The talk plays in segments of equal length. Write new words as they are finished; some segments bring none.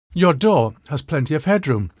Your DAW has plenty of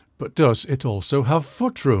headroom, but does it also have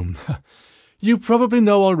footroom? You probably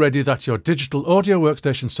know already that your digital audio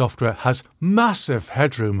workstation software has massive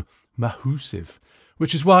headroom, massive,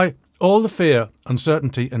 which is why all the fear,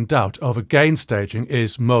 uncertainty and doubt over gain staging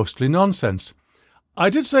is mostly nonsense. I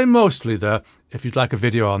did say mostly there. If you'd like a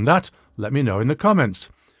video on that, let me know in the comments.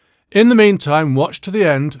 In the meantime, watch to the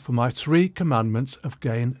end for my 3 commandments of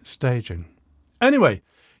gain staging. Anyway,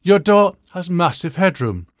 your DAW has massive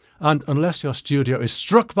headroom, and unless your studio is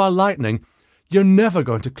struck by lightning, you're never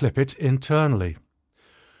going to clip it internally.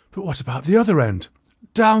 But what about the other end?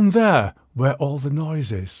 Down there, where all the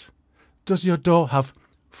noise is. Does your DAW have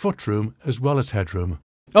footroom as well as headroom?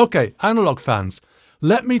 OK, analogue fans,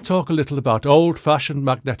 let me talk a little about old-fashioned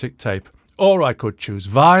magnetic tape, or I could choose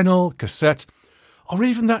vinyl, cassette, or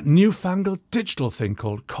even that newfangled digital thing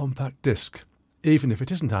called compact disc, even if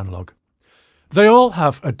it isn't analogue. They all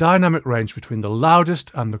have a dynamic range between the loudest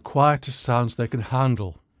and the quietest sounds they can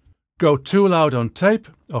handle. Go too loud on tape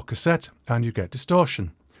or cassette and you get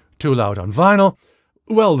distortion. Too loud on vinyl?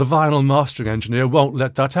 Well, the vinyl mastering engineer won't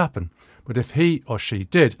let that happen, but if he or she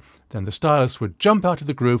did, then the stylus would jump out of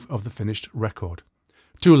the groove of the finished record.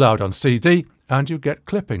 Too loud on CD and you get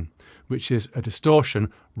clipping, which is a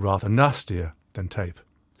distortion rather nastier than tape.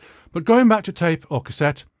 But going back to tape or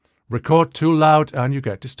cassette, record too loud and you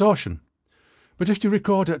get distortion. But if you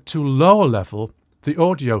record at too low a level, the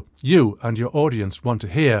audio you and your audience want to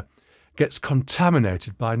hear gets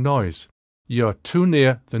contaminated by noise. You're too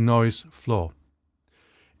near the noise floor.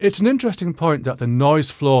 It's an interesting point that the noise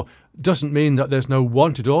floor doesn't mean that there's no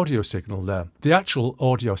wanted audio signal there. The actual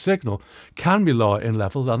audio signal can be lower in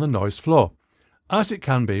level than the noise floor, as it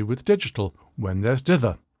can be with digital when there's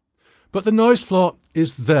dither. But the noise floor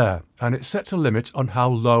is there, and it sets a limit on how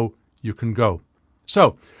low you can go.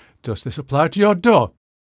 So, does this apply to your DAW?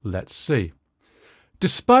 Let's see.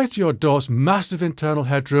 Despite your DAW's massive internal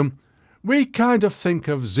headroom, we kind of think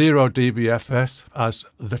of 0 dBFS as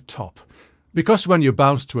the top, because when you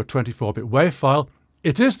bounce to a 24-bit WAV file,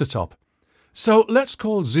 it is the top. So let's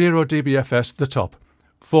call 0 dBFS the top,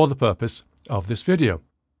 for the purpose of this video.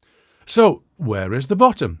 So, where is the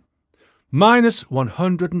bottom? Minus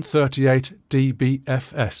 138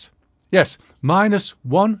 dBFS. Yes, minus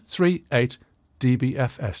 138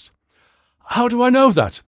 dBFS. How do I know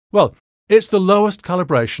that? Well, it's the lowest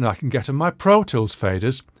calibration I can get on my Pro Tools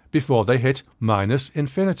faders before they hit minus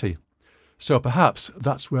infinity. So perhaps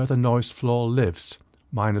that's where the noise floor lives,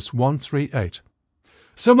 minus 138.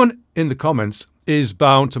 Someone in the comments is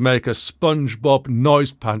bound to make a SpongeBob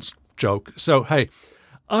noise pants joke, so hey,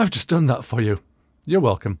 I've just done that for you. You're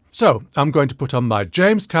welcome. So, I'm going to put on my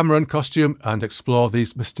James Cameron costume and explore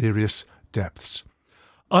these mysterious depths.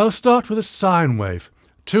 I'll start with a sine wave,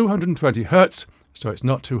 220 Hz, so it's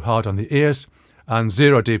not too hard on the ears, and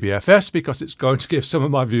 0 dBFS because it's going to give some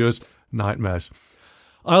of my viewers nightmares.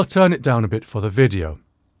 I'll turn it down a bit for the video.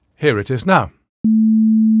 Here it is now.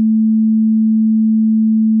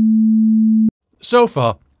 So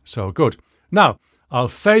far, so good. Now, I'll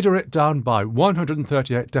fader it down by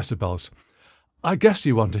 138 decibels. I guess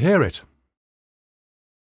you want to hear it.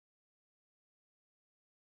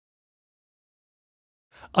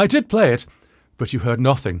 I did play it, but you heard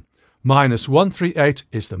nothing. Minus 138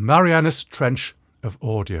 is the Marianas Trench of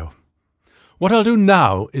audio. What I'll do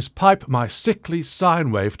now is pipe my sickly sine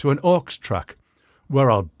wave to an aux track, where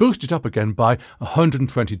I'll boost it up again by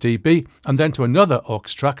 120 dB, and then to another aux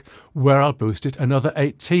track, where I'll boost it another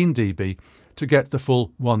 18 dB to get the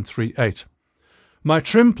full 138. My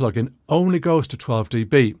trim plugin only goes to 12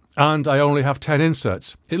 dB, and I only have 10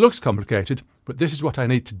 inserts. It looks complicated, but this is what I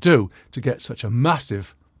need to do to get such a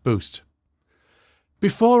massive boost.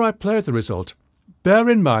 Before I play the result, bear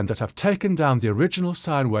in mind that I've taken down the original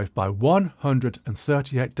sine wave by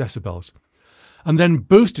 138 decibels, and then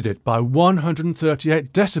boosted it by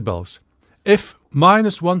 138 decibels. If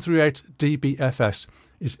minus 138 dBFS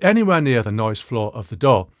is anywhere near the noise floor of the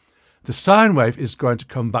DAW, the sine wave is going to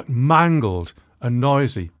come back mangled and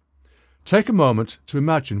noisy. Take a moment to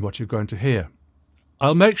imagine what you're going to hear.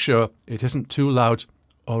 I'll make sure it isn't too loud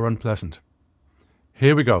or unpleasant.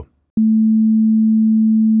 Here we go.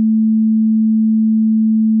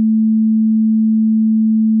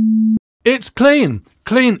 It's clean!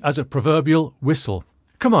 Clean as a proverbial whistle.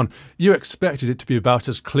 Come on, you expected it to be about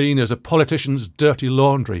as clean as a politician's dirty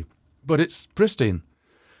laundry, but it's pristine.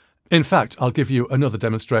 In fact, I'll give you another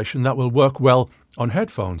demonstration that will work well on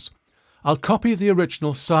headphones. I'll copy the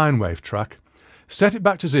original sine wave track, set it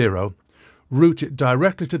back to 0, route it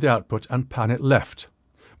directly to the output and pan it left.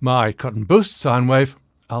 My cut and boost sine wave,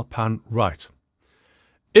 I'll pan right.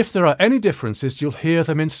 If there are any differences, you'll hear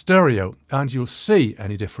them in stereo, and you'll see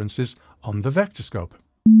any differences on the vectorscope.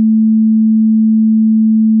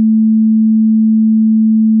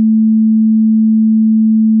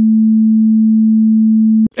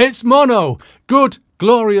 It's mono! Good,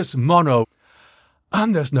 glorious mono!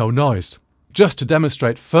 And there's no noise. Just to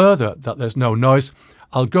demonstrate further that there's no noise,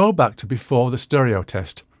 I'll go back to before the stereo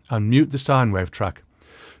test and mute the sine wave track.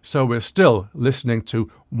 So we're still listening to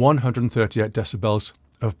 138 decibels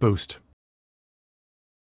of boost.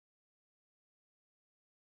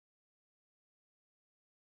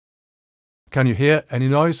 Can you hear any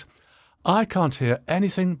noise? I can't hear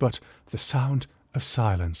anything but the sound of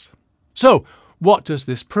silence. So, what does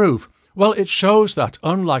this prove? Well, it shows that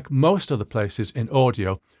unlike most other places in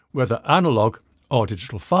audio, whether analog or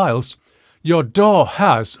digital files, your DAW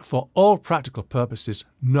has, for all practical purposes,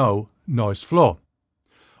 no noise floor.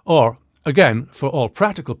 Or, again, for all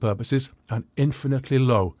practical purposes, an infinitely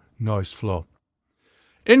low noise floor.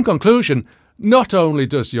 In conclusion, not only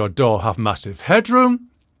does your DAW have massive headroom,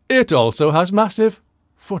 it also has massive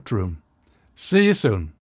footroom. See you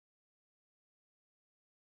soon.